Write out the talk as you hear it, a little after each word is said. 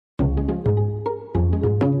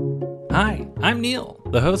Hi, I'm Neil,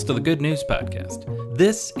 the host of the Good News Podcast.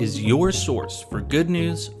 This is your source for good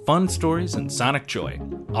news, fun stories, and sonic joy.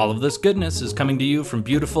 All of this goodness is coming to you from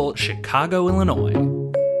beautiful Chicago, Illinois.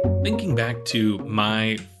 Thinking back to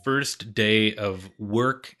my first day of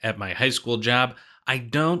work at my high school job, I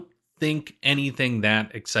don't think anything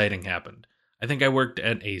that exciting happened. I think I worked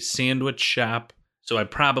at a sandwich shop, so I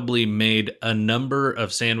probably made a number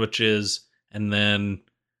of sandwiches and then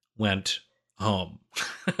went home.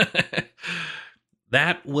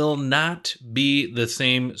 That will not be the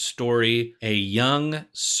same story a young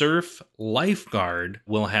surf lifeguard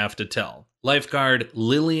will have to tell. Lifeguard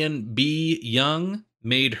Lillian B. Young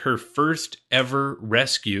made her first ever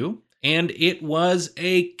rescue, and it was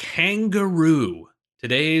a kangaroo.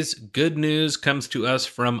 Today's good news comes to us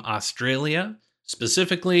from Australia,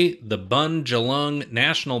 specifically the Bundjalung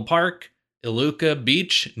National Park, Iluka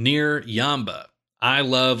Beach near Yamba. I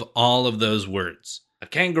love all of those words. A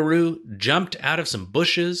kangaroo jumped out of some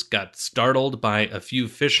bushes, got startled by a few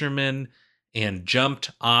fishermen, and jumped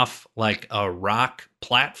off like a rock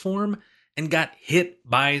platform and got hit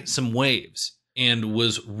by some waves and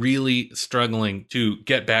was really struggling to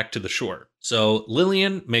get back to the shore. So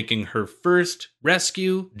Lillian, making her first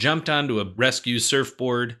rescue, jumped onto a rescue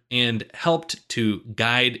surfboard and helped to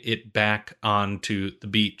guide it back onto the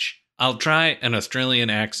beach. I'll try an Australian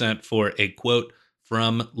accent for a quote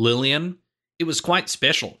from Lillian. It was quite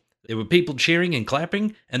special. There were people cheering and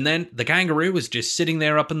clapping, and then the kangaroo was just sitting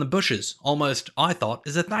there up in the bushes, almost, I thought,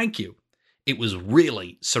 as a thank you. It was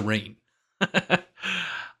really serene.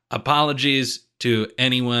 Apologies to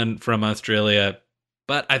anyone from Australia,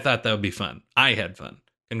 but I thought that would be fun. I had fun.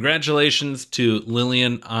 Congratulations to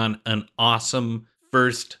Lillian on an awesome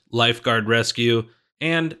first lifeguard rescue,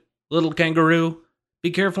 and little kangaroo,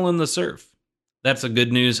 be careful in the surf. That's the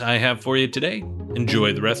good news I have for you today.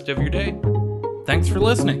 Enjoy the rest of your day. Thanks for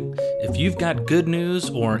listening. If you've got good news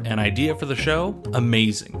or an idea for the show,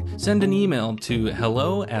 amazing. Send an email to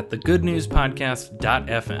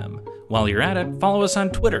hello@thegoodnewspodcast.fm. While you're at it, follow us on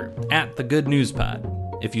Twitter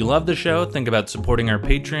 @thegoodnewspod. If you love the show, think about supporting our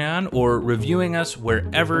Patreon or reviewing us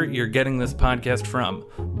wherever you're getting this podcast from.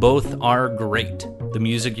 Both are great. The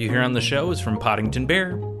music you hear on the show is from Poddington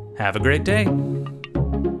Bear. Have a great day.